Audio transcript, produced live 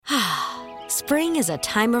Spring is a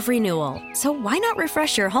time of renewal, so why not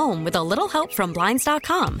refresh your home with a little help from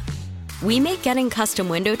Blinds.com? We make getting custom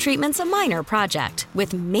window treatments a minor project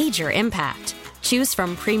with major impact. Choose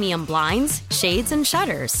from premium blinds, shades, and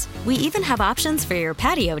shutters. We even have options for your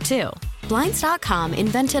patio, too. Blinds.com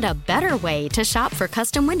invented a better way to shop for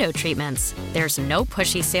custom window treatments. There's no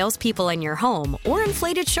pushy salespeople in your home or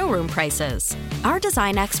inflated showroom prices. Our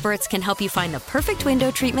design experts can help you find the perfect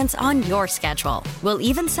window treatments on your schedule. We'll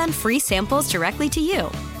even send free samples directly to you.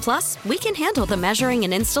 Plus, we can handle the measuring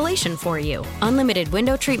and installation for you. Unlimited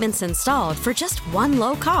window treatments installed for just one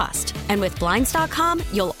low cost. And with Blinds.com,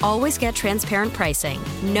 you'll always get transparent pricing.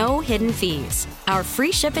 No hidden fees. Our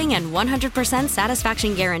free shipping and 100%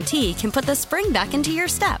 satisfaction guarantee can put the spring back into your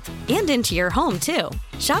step and into your home, too.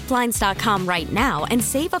 Shop Blinds.com right now and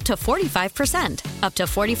save up to 45%. Up to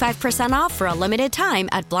 45% off for a limited time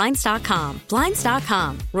at Blinds.com.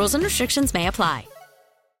 Blinds.com. Rules and restrictions may apply.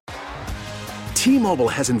 T-Mobile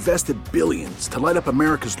has invested billions to light up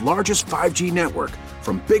America's largest 5G network,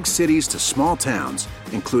 from big cities to small towns,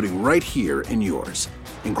 including right here in yours.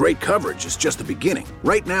 And great coverage is just the beginning.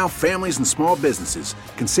 Right now, families and small businesses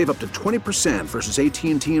can save up to 20% versus AT&T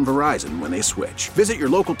and Verizon when they switch. Visit your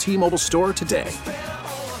local T-Mobile store today.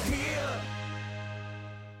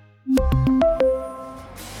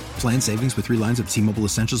 Plan savings with 3 lines of T-Mobile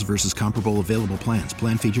Essentials versus comparable available plans.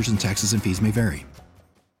 Plan features and taxes and fees may vary.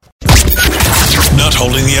 Not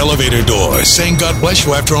holding the elevator door, saying God bless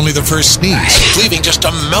you after only the first sneeze, leaving just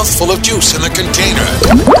a mouthful of juice in the container.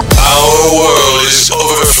 Our world is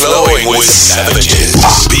overflowing with savages.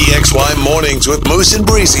 PXY Mornings with Moose and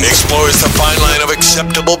Breezy explores the fine line of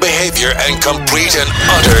acceptable behavior and complete and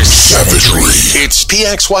utter savagery. It's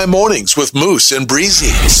PXY Mornings with Moose and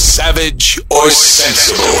Breezy. Savage or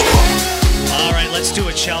sensible? All right, let's do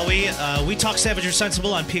it, shall we? We talk Savage or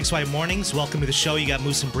Sensible on PXY Mornings. Welcome to the show. You got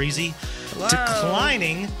Moose and Breezy. Hello.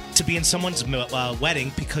 Declining to be in someone's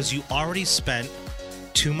wedding because you already spent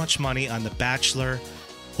too much money on the bachelor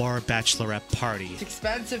or bachelorette party. It's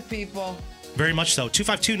expensive, people. Very much so.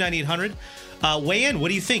 252-9800. Weigh in. What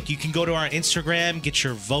do you think? You can go to our Instagram, get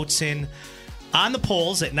your votes in on the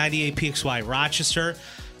polls at 98PXY Rochester.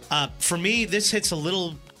 For me, this hits a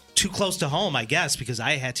little too close to home, I guess, because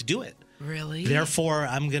I had to do it. Really? Therefore,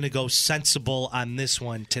 I'm going to go sensible on this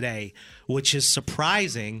one today, which is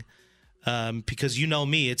surprising because you know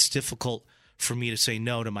me, it's difficult for me to say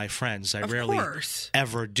no to my friends. I rarely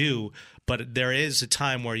ever do, but there is a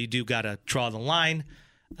time where you do got to draw the line.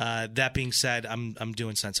 That being said, I'm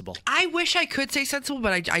doing sensible. I wish I could say sensible,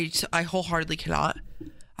 but I wholeheartedly cannot.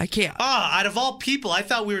 I can't. Out of all people, I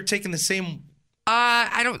thought we were taking the same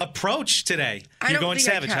I don't approach today. You're going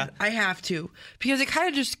savage, huh? I have to, because it's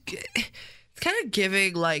kind of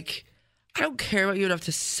giving, like, I don't care about you enough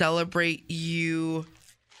to celebrate you,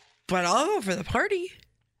 but I'll go for the party.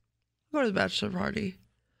 I'll go to the bachelor party.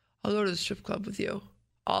 I'll go to the strip club with you.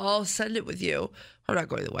 I'll send it with you. I'm not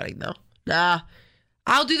going to the wedding, though. Nah.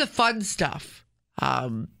 I'll do the fun stuff. But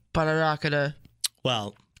I'm not going to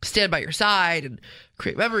stand by your side and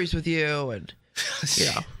create memories with you and, you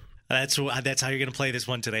know. That's how you're going to play this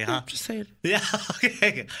one today, huh? I'm just saying. Yeah,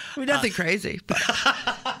 okay. I mean, nothing crazy, but...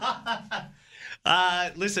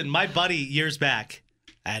 Listen, my buddy years back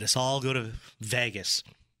had us all go to Vegas,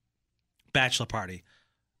 bachelor party.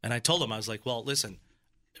 And I told him, I was like, well, listen,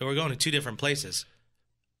 we're going to 2 different places.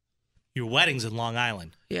 Your wedding's in Long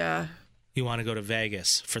Island. Yeah. You want to go to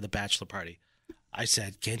Vegas for the bachelor party. I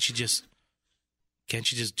said, can't you just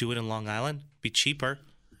do it in Long Island? Be cheaper.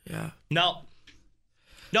 Yeah.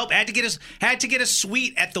 Nope, had to get a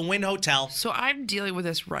suite at the Wynn Hotel. So I'm dealing with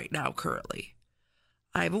this right now, currently.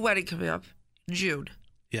 I have a wedding coming up in June.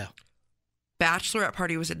 Yeah. Bachelorette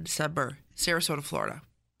party was in December, Sarasota, Florida.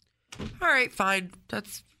 All right, fine.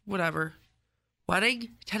 That's whatever.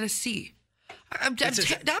 Wedding, Tennessee. I'm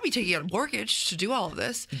not be taking out a mortgage to do all of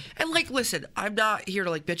this. And, like, listen, I'm not here to,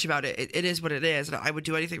 like, bitch about it. It is what it is, and I would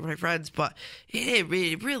do anything for my friends, but it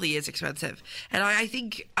really is expensive. And I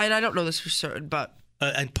think, and I don't know this for certain, but...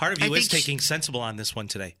 and part of you is taking sensible on this one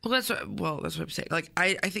today. Well, that's what I'm saying. Like,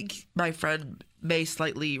 I think my friend may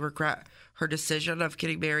slightly regret her decision of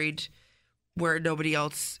getting married where nobody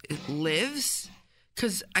else lives,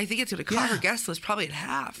 because I think it's going to cut her guest list probably in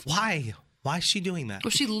half. Why? Why is she doing that? Well,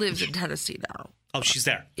 she lives in Tennessee now. Oh, she's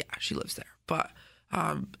there. Yeah, she lives there. But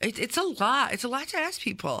it's a lot. It's a lot to ask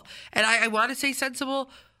people. And I want to say sensible,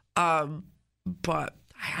 but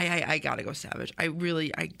I got to go savage. I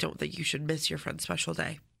don't think you should miss your friend's special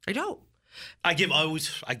day. I don't. I give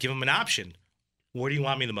them an option. Where do you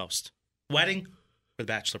want me the most? Wedding or the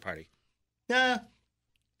bachelor party? Yeah.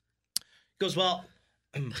 Goes, well,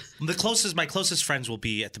 my closest friends will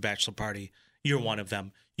be at the bachelor party. You're one of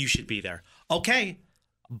them. You should be there. Okay,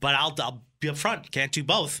 but I'll be up front. Can't do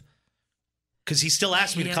both. Because he still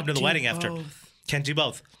asked me to come to the wedding after. Can't do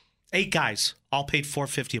both. 8 guys, all paid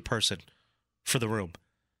 $450 a person for the room.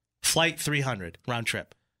 Flight $300 round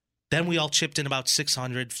trip. Then we all chipped in about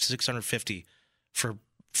 $600, $650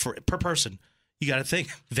 per person. You got to think.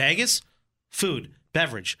 Vegas, food,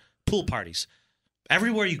 beverage, pool parties.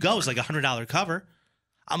 Everywhere you go is like $100 cover.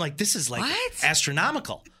 I'm like, this is like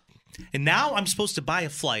astronomical. And now I'm supposed to buy a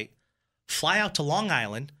flight, fly out to Long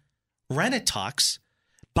Island, rent a tux,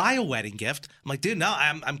 buy a wedding gift. I'm like, dude, no,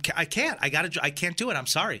 I can't. I can't do it. I'm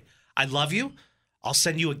sorry. I love you. I'll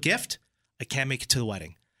send you a gift. I can't make it to the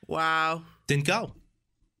wedding. Wow. Didn't go.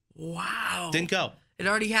 Wow. Didn't go. It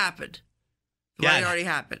already happened. The wedding already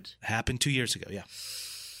happened. Happened 2 years ago, yeah.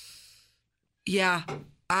 Yeah.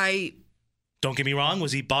 Don't get me wrong.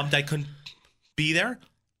 Was he bummed I couldn't be there?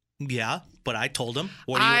 Yeah, but I told him.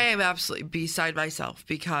 I am absolutely beside myself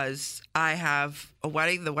because I have a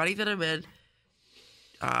wedding, the wedding that I'm in,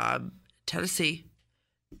 Tennessee,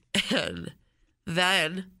 and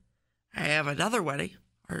then I have another wedding,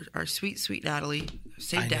 our sweet Natalie,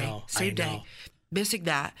 same day, missing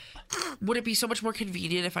that. Would it be so much more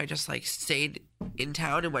convenient if I just like stayed in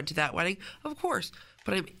town and went to that wedding? Of course,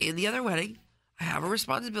 but I'm in the other wedding. I have a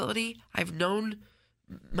responsibility. I've known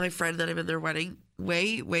my friend that I'm in their wedding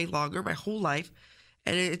way longer, my whole life,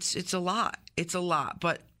 and it's a lot. It's a lot,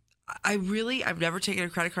 but I've never taken a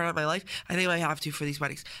credit card out of my life. I think I have to for these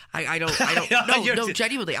weddings. I don't no,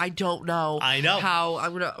 genuinely, I don't know. How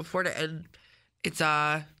I'm gonna afford it, and it's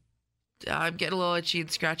I'm getting a little itchy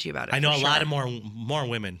and scratchy about it. I know a lot of more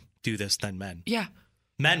women do this than men. Yeah.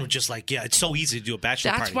 Men were just like, yeah, it's so easy to do a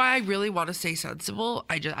bachelor party. That's why I really want to stay sensible.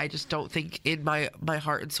 I just don't think in my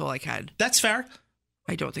heart and soul I can. That's fair.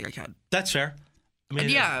 I don't think I can. That's fair. I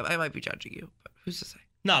mean, I might be judging you, but who's to say?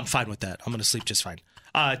 No, I'm fine with that. I'm going to sleep just fine.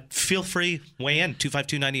 Feel free, weigh in,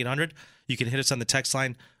 252-9800. You can hit us on the text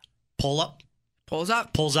line. Polls up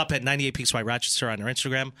at 98PXY Rochester on our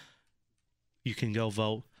Instagram. You can go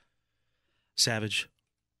vote Savage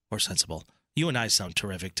or Sensible. You and I sound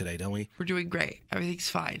terrific today, don't we? We're doing great. Everything's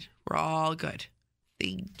fine. We're all good.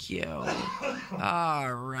 Thank you.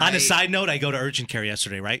 All right. On a side note, I go to urgent care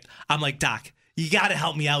yesterday, right? I'm like, Doc, you got to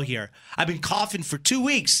help me out here. I've been coughing for 2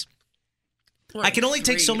 weeks. I can only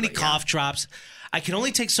take so many cough drops. I can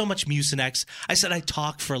only take so much Mucinex. I said I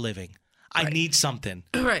talk for a living. I need something.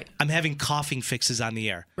 Right. I'm having coughing fixes on the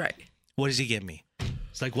air. Right. What does he give me?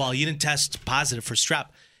 It's like, well, you didn't test positive for strep.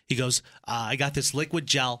 He goes, I got this liquid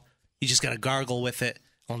gel. You just got to gargle with it.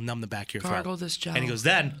 It'll numb the back of your throat. Gargle this gel. And he goes,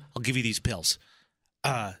 then I'll give you these pills.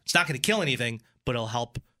 It's not going to kill anything, but it'll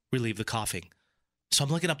help relieve the coughing. So I'm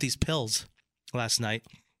looking up these pills last night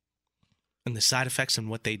and the side effects and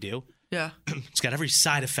what they do. Yeah. It's got every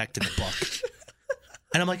side effect in the book.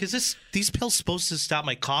 And I'm like, is these pills supposed to stop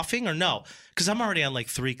my coughing or no? Because I'm already on like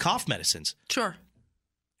 3 cough medicines. Sure.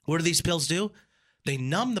 What do these pills do? They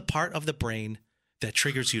numb the part of the brain that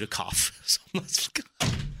triggers you to cough. So let's go.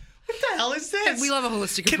 What the hell is this? We love a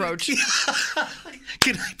holistic approach.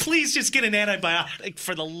 Can I please just get an antibiotic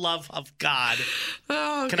for the love of God?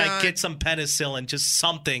 Oh, Can I get some penicillin? Just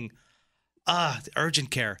something.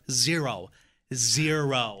 Urgent care. Zero.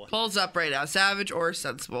 Polls up right now. Savage or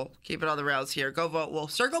Sensible? Keep it on the rails here. Go vote. We'll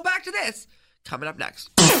circle back to this coming up next.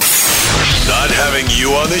 Not having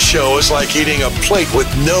you on the show is like eating a plate with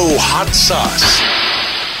no hot sauce.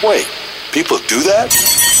 Wait, people do that?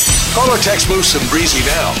 Call or text Moose and Breezy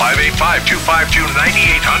now.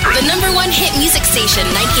 585-252-9800. The #1 hit music station,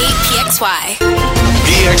 98PXY.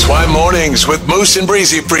 PXY Mornings with Moose and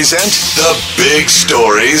Breezy present the big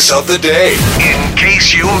stories of the day. In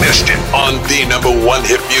case you missed it, on the #1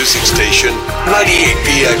 hit music station,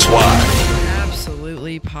 98PXY.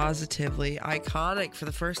 Absolutely, positively iconic for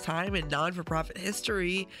the first time in non-for-profit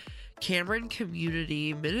history. Cameron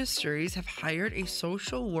Community Ministries have hired a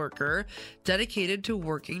social worker dedicated to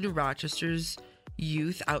working to Rochester's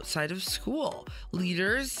youth outside of school.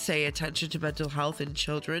 Leaders say attention to mental health in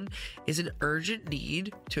children is an urgent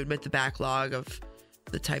need to admit the backlog of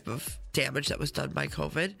the type of damage that was done by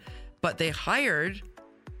COVID. But they hired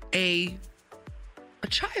a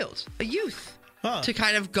child, a youth, to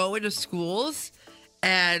kind of go into schools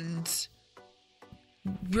and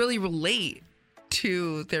really relate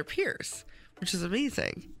to their peers, which is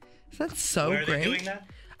amazing. That's so great. Where are they doing that?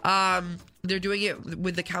 They're doing it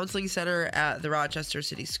with the counseling center at the Rochester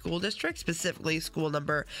City School District, specifically school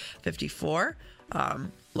number 54,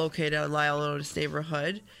 located in Lyle Otis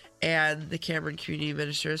neighborhood. And the Cameron Community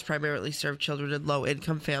Ministers primarily serve children in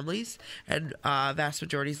low-income families, and vast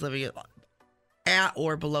majorities living at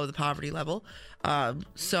or below the poverty level.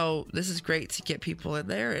 So this is great to get people in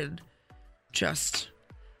there and just...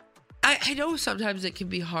 I know sometimes it can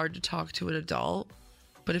be hard to talk to an adult,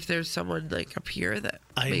 but if there's someone like up here that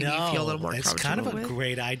maybe you feel a little more comfortable with. It's kind of a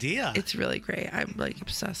great idea. It's really great. I'm like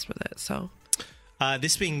obsessed with it. So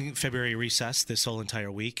this being February recess this whole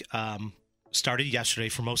entire week, started yesterday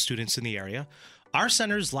for most students in the area. Our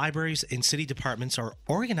centers, libraries, and city departments are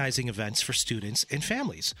organizing events for students and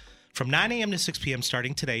families. From 9 a.m. to 6 p.m.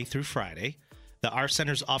 starting today through Friday, the Our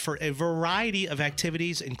Centers offer a variety of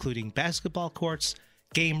activities, including basketball courts,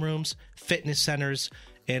 game rooms, fitness centers,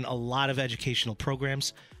 and a lot of educational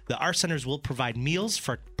programs. The Our Centers will provide meals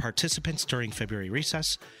for participants during February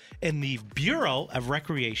recess, and the Bureau of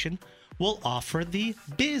Recreation will offer the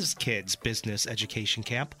Biz Kids Business Education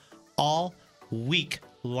Camp all week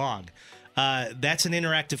long. That's an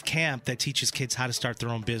interactive camp that teaches kids how to start their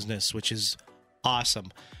own business, which is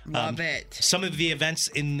awesome. Love it. Some of the events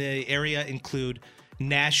in the area include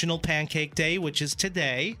National Pancake Day, which is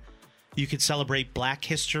today. You could celebrate Black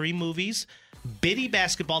History movies, Biddy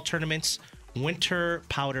basketball tournaments, winter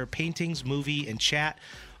powder paintings, movie, and chat.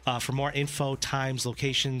 For more info, times,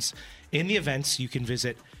 locations in the events, you can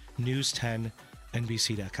visit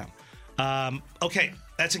news10nbc.com. Okay,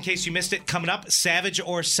 that's in case you missed it. Coming up, Savage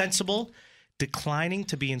or Sensible, declining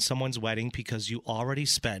to be in someone's wedding because you already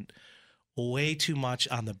spent way too much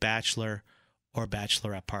on the bachelor or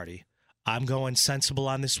bachelorette party. I'm going sensible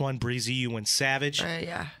on this one. Breezy, you went Savage.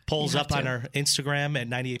 Yeah. Polls up on our Instagram at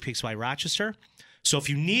 98PXY Rochester. So if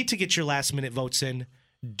you need to get your last minute votes in,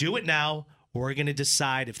 do it now. We're going to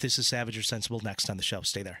decide if this is Savage or Sensible next on the show.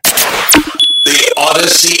 Stay there. The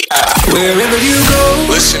Odyssey app. Wherever you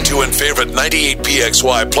go. Listen to and favorite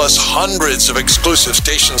 98PXY plus hundreds of exclusive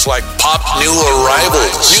stations like Pop New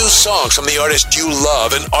Arrivals. New songs from the artist you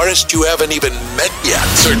love and artists you haven't even met yet.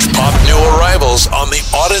 Search Pop New Arrivals on the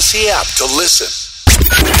Odyssey app to listen.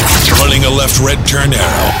 Running a left-red turn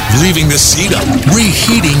arrow, leaving the seat up,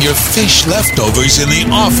 reheating your fish leftovers in the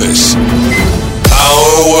office.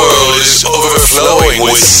 Our world is overflowing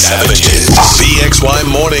with savages.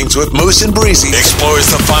 PXY Mornings with Moose and Breezy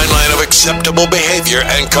explores the fine line of acceptable behavior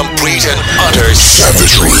and complete and utter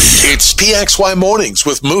savagery. It's PXY Mornings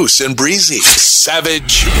with Moose and Breezy.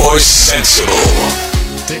 Savage or sensible?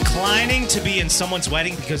 Declining to be in someone's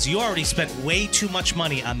wedding because you already spent way too much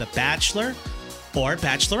money on the bachelor or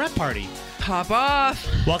bachelorette party. Pop off.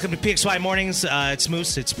 Welcome to PXY Mornings. It's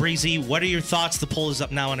Moose. It's Breezy. What are your thoughts? The poll is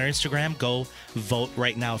up now on our Instagram. Go vote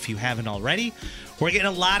right now if you haven't already. We're getting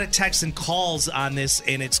a lot of texts and calls on this,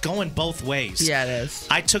 and it's going both ways. Yeah, it is.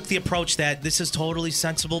 I took the approach that this is totally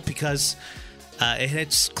sensible because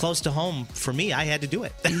it's close to home for me. I had to do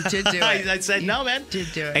it. You did do it. I said, no, man.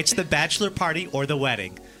 Did do it. It's the bachelor party or the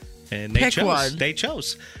wedding. And they Pick chose. one. They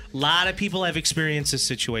chose. A lot of people have experienced this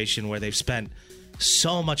situation where they've spent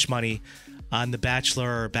so much money on the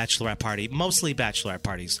bachelor or bachelorette party, mostly bachelorette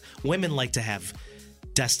parties. Women like to have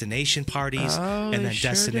destination parties and then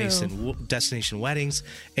destination weddings,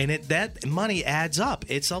 and that money adds up.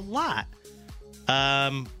 It's a lot.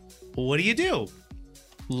 What do you do?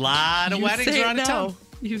 Lot of weddings around the town.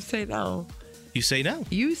 You say no. You say no.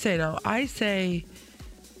 You say no. I say,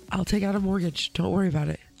 I'll take out a mortgage. Don't worry about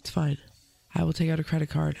it. It's fine. I will take out a credit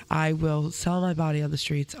card. I will sell my body on the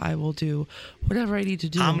streets. I will do whatever I need to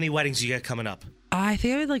do. How many weddings you got coming up? I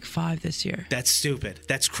think I had like 5 this year. That's stupid.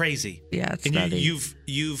 That's crazy. Yeah, it's and nutty.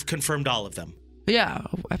 you've confirmed all of them. Yeah,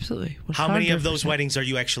 absolutely. 100%. How many of those weddings are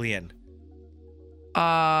you actually in? 3.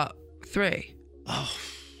 Oh.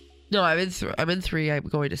 No, I'm in 3. I'm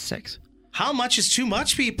going to 6. How much is too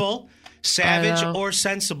much, people? Savage or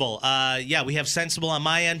sensible? Yeah, we have sensible on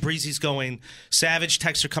my end. Breezy's going savage.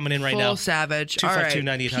 Texts are coming in right now. Full savage.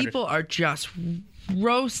 252-9800. People are just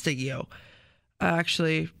roasting you.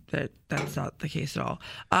 Actually, that's not the case at all.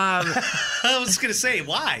 I was going to say,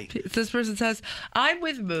 why? This person says, I'm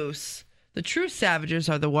with Moose. The true savages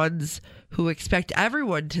are the ones who expect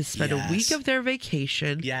everyone to spend a week of their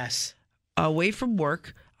vacation away from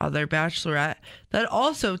work on their bachelorette, that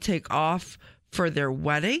also take off for their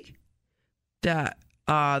wedding that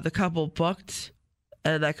the couple booked,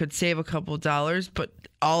 and that could save a couple $, but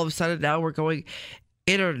all of a sudden now we're going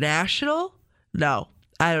international? No,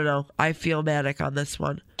 I don't know. I feel manic on this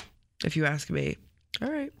one, if you ask me. All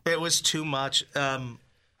right. It was too much. And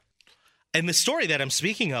the story that I'm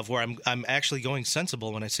speaking of, where I'm actually going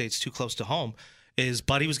sensible when I say it's too close to home, is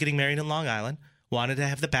Buddy was getting married in Long Island, wanted to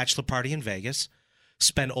have the bachelor party in Vegas,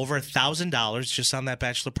 spent over $1,000 just on that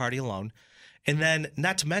bachelor party alone, and then,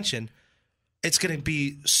 not to mention, it's going to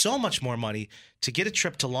be so much more money to get a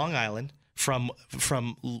trip to Long Island from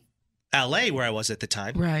LA where I was at the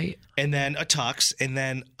time. Right. And then a tux, and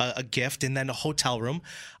then a gift, and then a hotel room.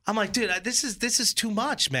 I'm like, dude, this is too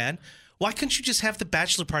much, man. Why couldn't you just have the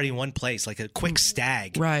bachelor party in one place, like a quick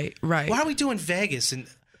stag? Right. Why are we doing Vegas? And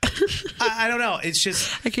I don't know. It's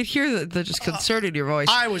just... I could hear the just concern in your voice.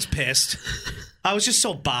 I was pissed. I was just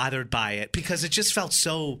so bothered by it because it just felt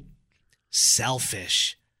so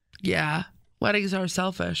selfish. Yeah. Weddings are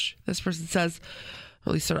selfish. This person says...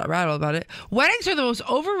 At least they're not rattled about it. Weddings are the most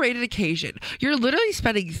overrated occasion. You're literally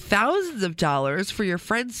spending thousands of dollars for your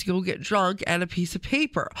friends to go get drunk and a piece of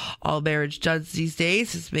paper. All marriage does these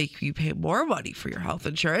days is make you pay more money for your health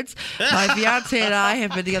insurance. My fiance and I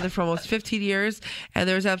have been together for almost 15 years, and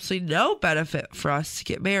there's absolutely no benefit for us to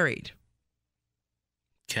get married.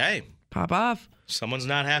 Okay. Pop off. Someone's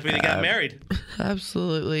not happy they got married.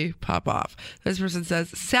 Absolutely pop off. This person says,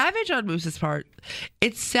 savage on Moose's part.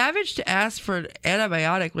 It's savage to ask for an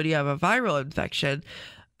antibiotic when you have a viral infection.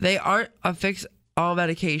 They aren't a fix-all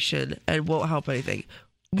medication and won't help anything.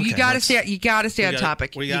 Okay, you gotta stay on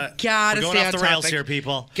topic. We're going off the rails here,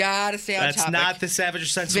 people. Gotta stay on topic. That's not the savage or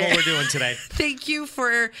sensible we're doing today. Thank you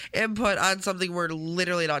for input on something we're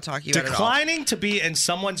literally not talking about at all. Declining to be in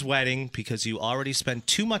someone's wedding because you already spent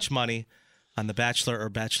too much money on the bachelor or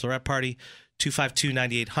bachelorette party,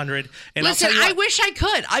 252-9800. And listen, I wish I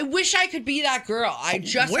could. I wish I could be that girl. I'm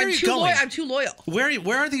too loyal.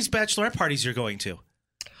 Where are these bachelorette parties you're going to?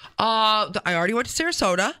 I already went to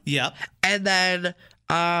Sarasota. Yep. And then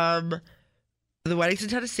the wedding's in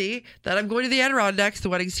Tennessee. Then I'm going to the Adirondacks. The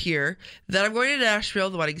wedding's here. Then I'm going to Nashville.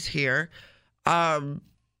 The wedding's here.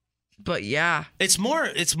 But yeah. It's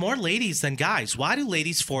more ladies than guys. Why do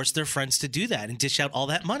ladies force their friends to do that and dish out all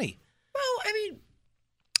that money? Well, I mean,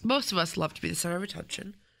 most of us love to be the center of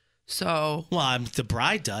attention. So. Well, the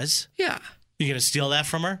bride does. Yeah. You going to steal that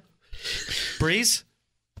from her? Breeze?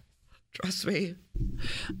 Trust me.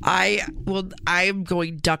 I'm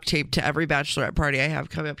going duct tape to every bachelorette party I have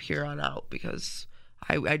coming up here on out because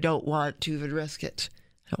I don't want to even risk it.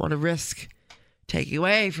 I don't want to risk taking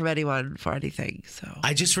away from anyone for anything. So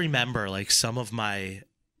I just remember like some of my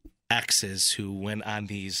exes who went on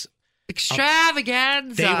these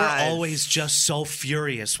extravaganzas. They were always just so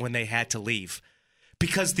furious when they had to leave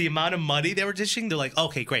because the amount of money they were dishing. They're like,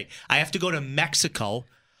 okay, great. I have to go to Mexico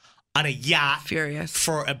on a yacht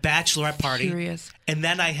for a bachelorette party. And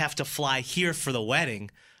then I have to fly here for the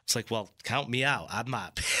wedding. It's like, well, count me out. I'm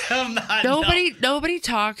not. Nobody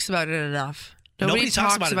talks about it enough. Nobody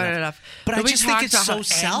talks about it enough. But nobody I just think it's so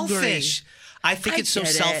selfish. I think it's so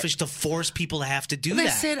selfish to force people to have to do that.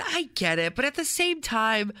 Listen, I get it. But at the same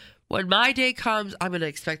time, when my day comes, I'm going to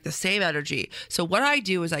expect the same energy. So what I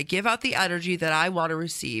do is I give out the energy that I want to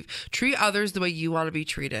receive. Treat others the way you want to be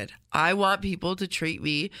treated. I want people to treat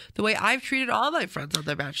me the way I've treated all my friends on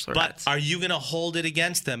their bachelorettes. But are you going to hold it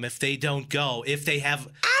against them if they don't go? If they have...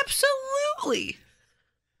 Absolutely.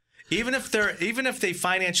 Even if they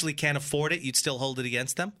financially can't afford it, you'd still hold it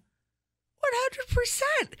against them?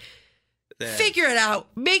 100%. Figure it out.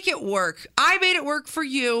 Make it work. I made it work for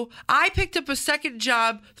you. I picked up a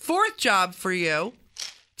fourth job for you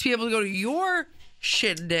to be able to go to your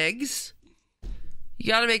shindigs. You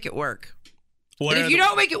got to make it work. And if you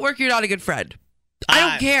don't make it work, you're not a good friend. I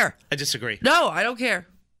don't care. I disagree. No, I don't care.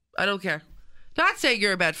 Not saying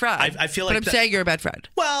you're a bad friend. I feel like I'm saying you're a bad friend.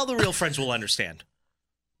 Well, the real friends will understand.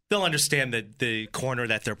 They'll understand the corner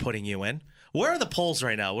that they're putting you in. Where are the polls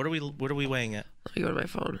right now? What are we weighing at? Let me go to my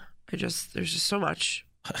phone. There's just so much.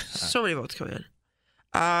 So many votes coming in.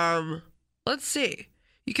 Let's see.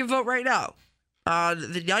 You can vote right now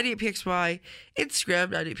on the 98PXY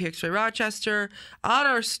Instagram, 98PXY Rochester, on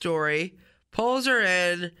our story. Polls are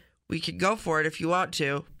in. We can go for it if you want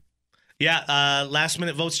to. Yeah, last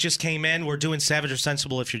minute votes just came in. We're doing Savage or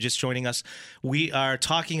Sensible if you're just joining us. We are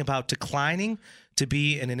talking about declining to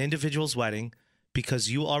be in an individual's wedding because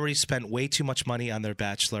you already spent way too much money on their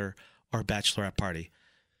bachelor or bachelorette party.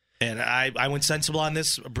 And I went sensible on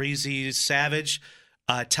this. Breezy, Savage.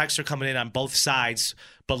 Texts are coming in on both sides.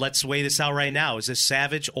 But let's weigh this out right now. Is this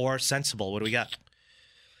Savage or sensible? What do we got?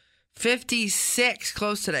 56.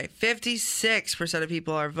 Close today. 56% of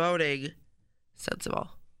people are voting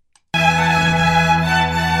sensible.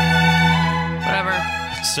 Whatever.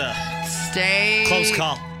 It's stay. Close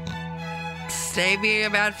call. Stay being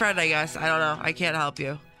a bad friend, I guess. I don't know. I can't help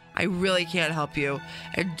you. I really can't help you.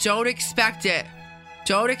 And don't expect it.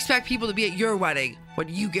 Don't expect people to be at your wedding when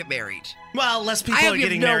you get married. Well, less people are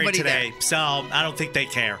getting married today, there. So I don't think they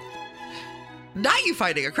care. Not you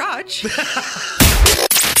finding a crotch.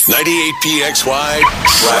 98PXY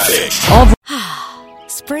Traffic.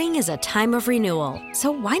 Spring is a time of renewal, so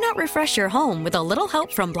why not refresh your home with a little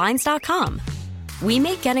help from Blinds.com? We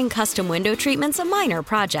make getting custom window treatments a minor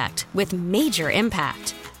project with major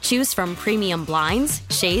impact. Choose from premium blinds,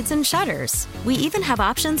 shades, and shutters. We even have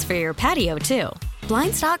options for your patio, too.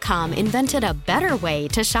 Blinds.com invented a better way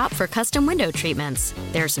to shop for custom window treatments.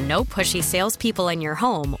 There's no pushy salespeople in your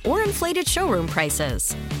home or inflated showroom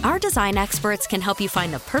prices. Our design experts can help you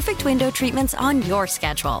find the perfect window treatments on your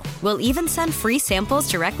schedule. We'll even send free samples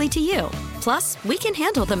directly to you. Plus, we can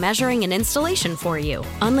handle the measuring and installation for you.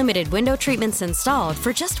 Unlimited window treatments installed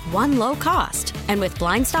for just one low cost. And with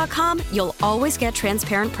Blinds.com, you'll always get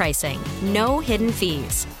transparent pricing. No hidden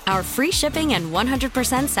fees. Our free shipping and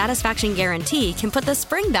 100% satisfaction guarantee can put the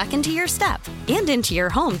spring back into your step and into your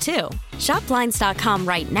home, too. Shop Blinds.com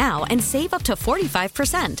right now and save up to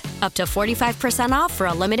 45%. Up to 45% off for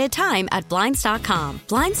a limited time at Blinds.com.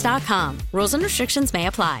 Blinds.com. Rules and restrictions may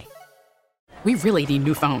apply. We really need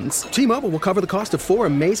new phones. T-Mobile will cover the cost of 4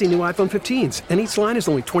 amazing new iPhone 15s, and each line is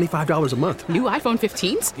only $25 a month. New iPhone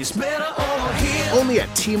 15s? It's better over here. Only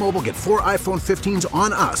at T-Mobile, get 4 iPhone 15s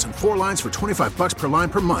on us and 4 lines for $25 per line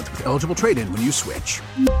per month with eligible trade-in when you switch.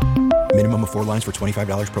 Minimum of 4 lines for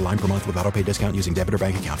 $25 per line per month with autopay discount using debit or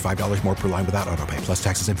bank account. $5 more per line without autopay, plus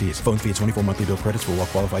taxes and fees. Phone fee at 24 monthly bill credits for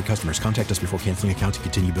well-qualified customers. Contact us before canceling account to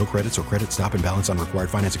continue bill credits or credit stop and balance on required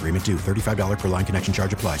finance agreement due. $35 per line connection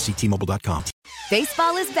charge applies. See T-Mobile.com.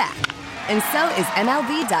 Baseball is back, and so is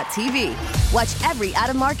MLB.tv. Watch every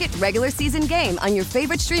out-of-market, regular season game on your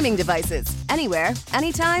favorite streaming devices. Anywhere,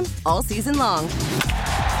 anytime, all season long.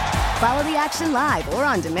 Follow the action live or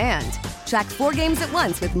on demand. Track 4 games at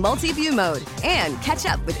once with multi-view mode and catch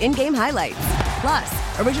up with in-game highlights.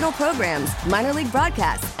 Plus, original programs, minor league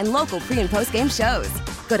broadcasts, and local pre- and post-game shows.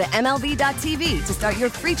 Go to MLB.tv to start your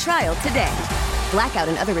free trial today. Blackout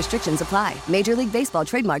and other restrictions apply. Major League Baseball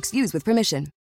trademarks used with permission.